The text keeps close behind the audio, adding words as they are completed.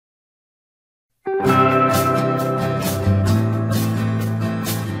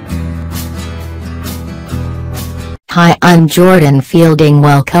Hi, I'm Jordan Fielding.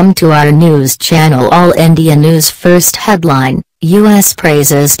 Welcome to our news channel. All India News. First headline: US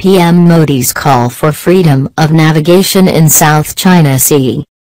praises PM Modi's call for freedom of navigation in South China Sea.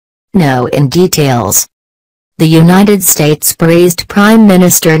 Now in details. The United States praised Prime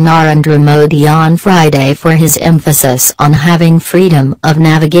Minister Narendra Modi on Friday for his emphasis on having freedom of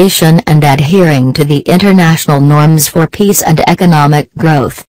navigation and adhering to the international norms for peace and economic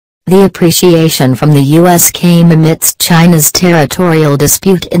growth. The appreciation from the U.S. came amidst China's territorial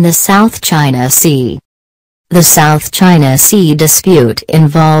dispute in the South China Sea. The South China Sea dispute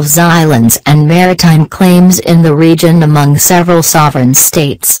involves islands and maritime claims in the region among several sovereign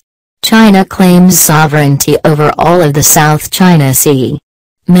states. China claims sovereignty over all of the South China Sea.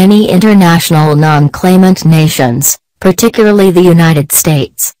 Many international non-claimant nations, particularly the United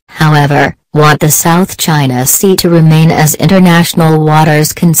States, however, want the South China Sea to remain as international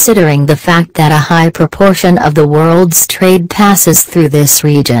waters, considering the fact that a high proportion of the world's trade passes through this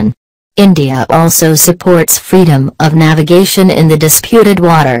region. India also supports freedom of navigation in the disputed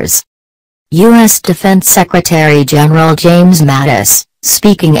waters. U.S. Defense Secretary General James Mattis,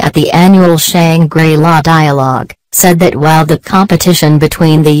 speaking at the annual Shangri-La Dialogue, said that while the competition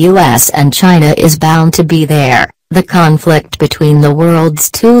between the U.S. and China is bound to be there, the conflict between the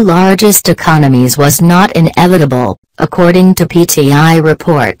world's two largest economies was not inevitable, according to PTI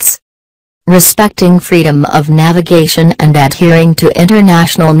reports. Respecting freedom of navigation and adhering to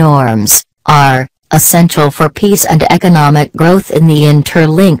international norms are essential for peace and economic growth in the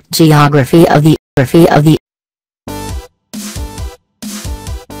interlinked geography of the